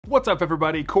What's up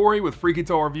everybody, Corey with Freaky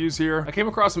Towel Reviews here. I came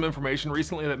across some information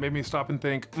recently that made me stop and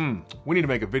think, we need to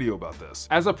make a video about this.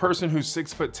 As a person who's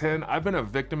 6'10", I've been a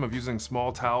victim of using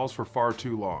small towels for far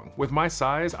too long. With my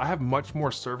size, I have much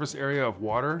more surface area of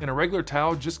water, and a regular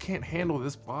towel just can't handle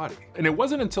this body. And it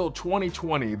wasn't until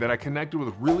 2020 that I connected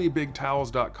with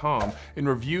ReallyBigTowels.com and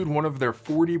reviewed one of their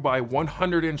 40 by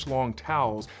 100 inch long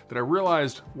towels that I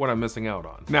realized what I'm missing out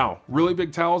on. Now, Really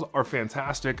Big Towels are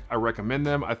fantastic. I recommend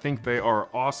them. I think they are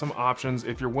awesome options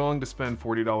if you're willing to spend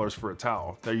 $40 for a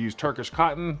towel. They use Turkish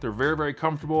cotton, they're very, very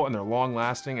comfortable, and they're long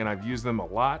lasting, and I've used them a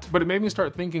lot. But it made me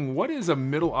start thinking, what is a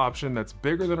middle option that's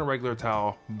bigger than a regular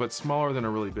towel, but smaller than a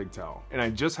really big towel? And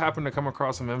I just happened to come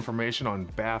across some information on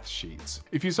bath sheets.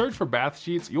 If you search for bath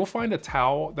sheets, you'll find a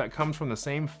towel that comes from the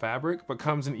same fabric, but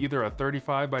comes in either a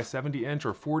 35 by 70 inch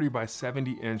or 40 by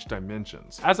 70 inch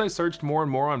dimensions. As I searched more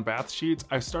and more on bath sheets,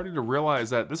 I started to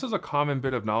realize that this is a common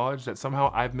bit of knowledge that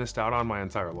somehow I've missed out on my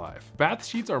entire life. Bath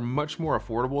sheets are much more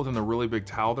affordable than the Really Big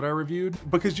Towel that I reviewed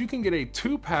because you can get a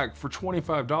 2-pack for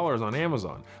 $25 on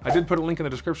Amazon. I did put a link in the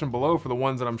description below for the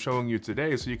ones that I'm showing you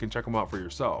today so you can check them out for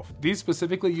yourself. These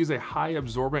specifically use a high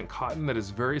absorbent cotton that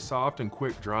is very soft and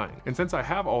quick drying. And since I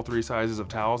have all 3 sizes of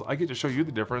towels, I get to show you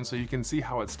the difference so you can see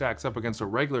how it stacks up against a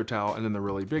regular towel and then the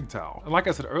Really Big Towel. And like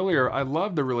I said earlier, I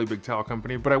love the Really Big Towel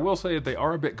company, but I will say that they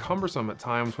are a bit cumbersome at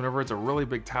times whenever it's a really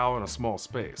big towel in a small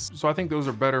space. So I think those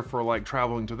are better for like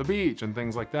traveling to the beach and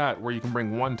things like that, where you can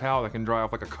bring one towel that can dry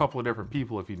off like a couple of different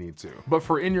people if you need to. But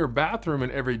for in your bathroom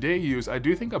and everyday use, I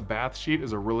do think a bath sheet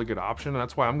is a really good option, and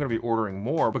that's why I'm gonna be ordering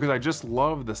more, because I just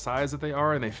love the size that they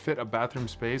are and they fit a bathroom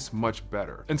space much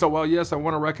better. And so while yes, I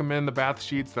wanna recommend the bath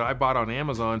sheets that I bought on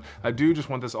Amazon, I do just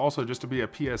want this also just to be a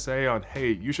PSA on,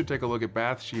 hey, you should take a look at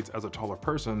bath sheets as a taller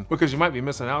person, because you might be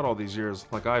missing out all these years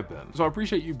like I've been. So I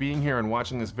appreciate you being here and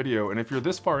watching this video, and if you're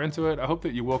this far into it, I hope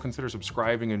that you will consider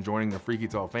subscribing and joining the Freaky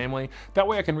Towel family. That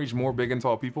way I can reach more big and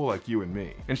tall people like you and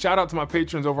me. And shout out to my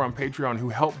patrons over on Patreon who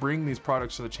help bring these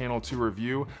products to the channel to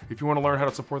review. If you want to learn how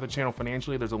to support the channel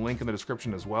financially, there's a link in the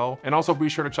description as well. And also be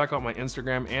sure to check out my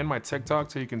Instagram and my TikTok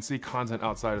so you can see content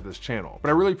outside of this channel. But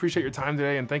I really appreciate your time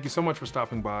today, and thank you so much for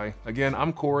stopping by. Again,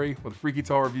 I'm Corey with Freaky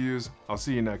Towel Reviews. I'll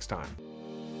see you next time.